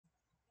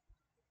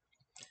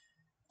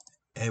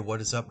Hey,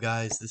 what is up,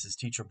 guys? This is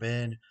Teacher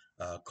Ben.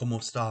 ¿Cómo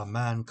está,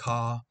 man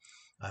ka?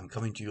 I'm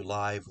coming to you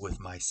live with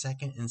my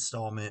second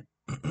installment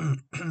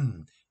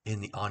in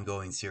the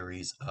ongoing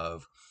series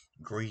of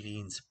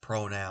greetings,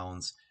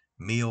 pronouns,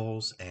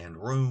 meals, and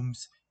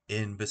rooms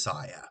in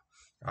Bisaya.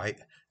 All right.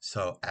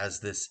 So, as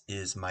this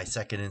is my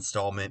second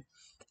installment,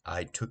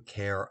 I took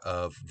care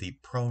of the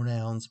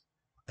pronouns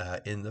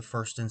in the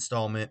first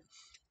installment.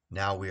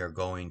 Now we are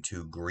going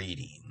to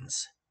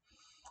greetings.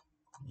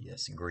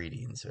 Yes,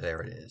 greetings. There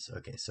it is.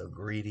 Okay, so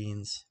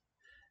greetings.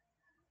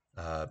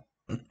 All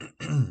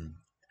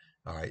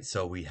right,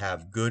 so we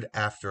have good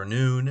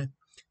afternoon.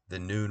 The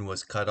noon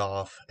was cut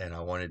off, and I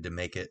wanted to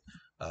make it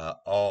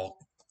all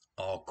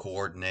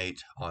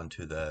coordinate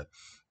onto the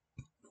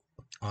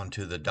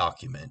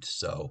document.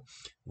 So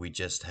we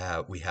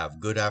have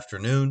good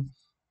afternoon,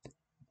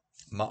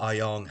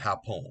 maayong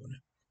hapon,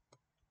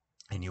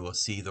 and you will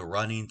see the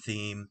running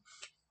theme.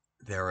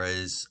 There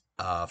is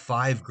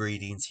 5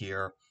 greetings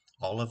here.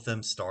 All of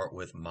them start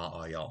with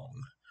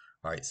maayong.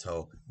 All right,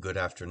 so good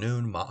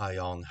afternoon,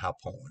 maayong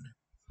hapon.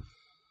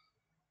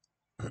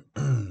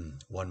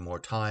 One more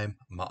time,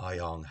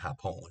 maayong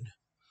hapon.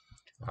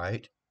 All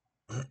right.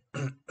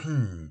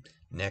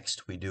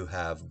 Next, we do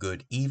have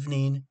good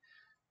evening.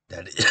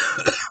 That is,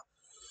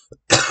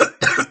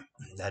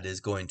 that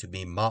is going to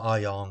be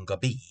maayong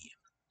gabi.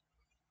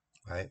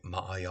 All right,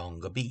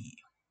 maayong gabi.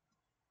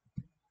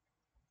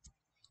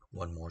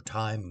 One more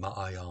time,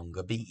 maayong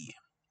gabi.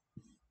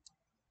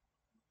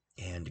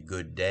 And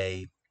good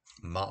day,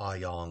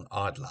 maayong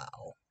adlaw.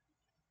 All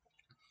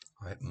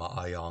right,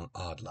 maayong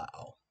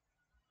adlaw.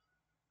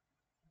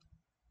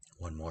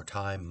 One more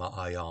time,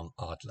 maayong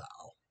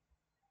adlaw.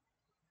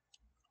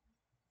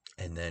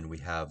 And then we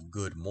have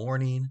good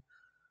morning.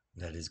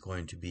 That is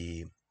going to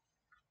be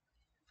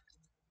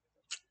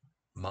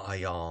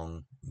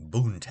maayong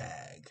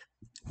buntag.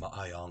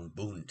 Maayong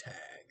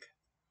buntag.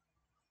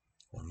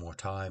 One more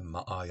time,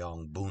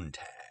 maayong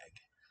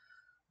buntag.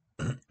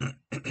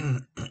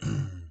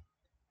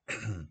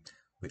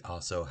 We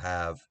also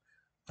have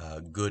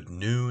good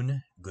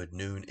noon. Good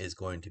noon is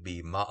going to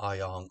be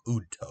maayong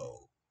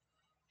udto.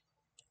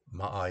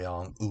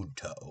 Maayong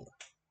udto.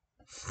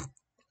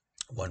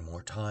 One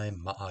more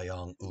time,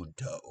 maayong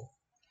udto.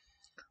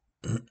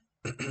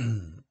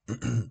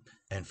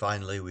 And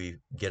finally, we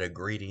get a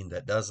greeting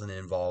that doesn't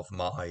involve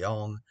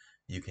maayong.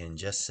 You can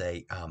just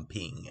say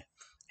amping.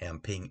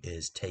 Amping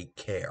is take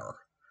care,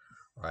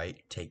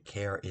 right? Take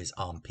care is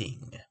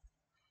amping.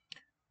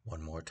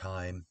 One more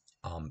time,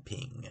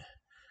 amping.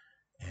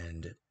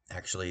 And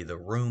actually, the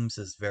rooms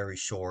is very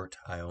short.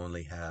 I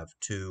only have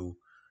two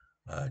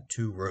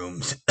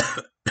rooms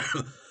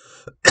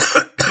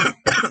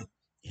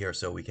here,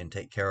 so we can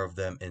take care of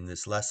them in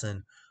this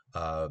lesson.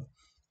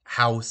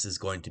 House is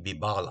going to be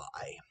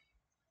balai.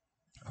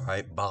 All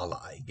right,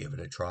 balai. Give it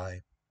a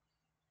try.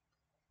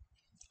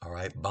 All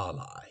right,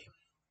 balai.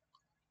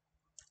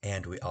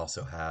 And we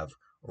also have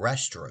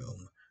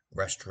restroom.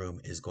 Restroom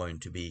is going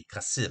to be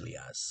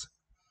casillas.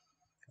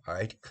 All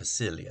right,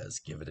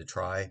 casillas. Give it a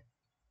try.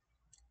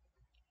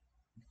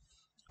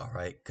 All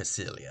right,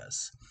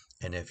 casillas.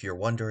 And if you're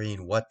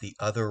wondering what the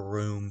other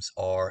rooms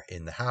are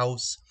in the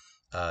house,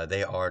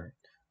 they are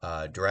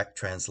direct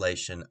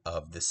translation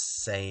of the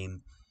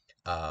same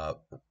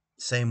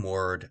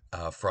word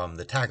from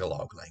the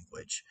Tagalog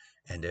language.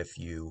 And if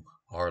you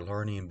are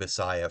learning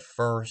Bisaya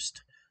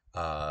first,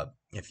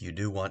 if you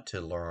do want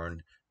to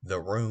learn the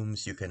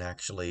rooms, you can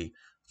actually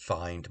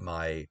find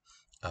my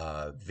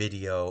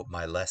video,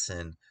 my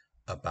lesson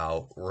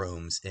about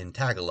rooms in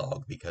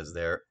Tagalog, because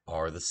they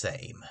are the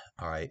same,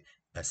 all right,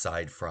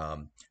 aside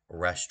from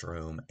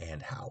restroom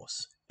and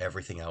house.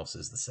 Everything else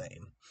is the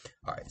same.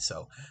 All right,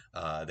 so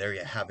there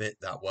you have it.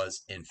 That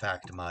was, in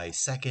fact, my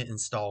second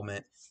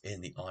installment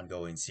in the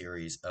ongoing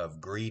series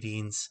of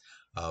greetings,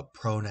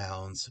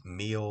 pronouns,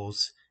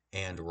 meals,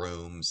 and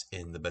rooms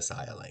in the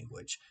Bisaya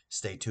language.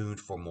 Stay tuned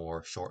for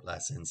more short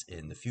lessons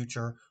in the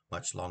future.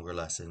 Much longer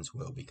lessons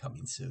will be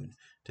coming soon.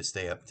 To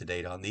stay up to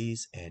date on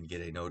these and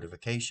get a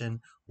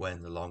notification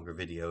when the longer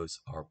videos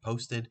are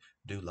posted,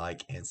 do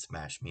like and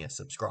smash me a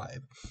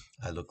subscribe.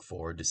 I look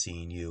forward to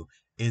seeing you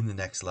in the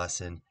next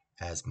lesson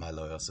as my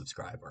loyal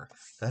subscriber.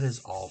 That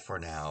is all for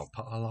now.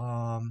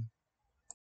 Paalam.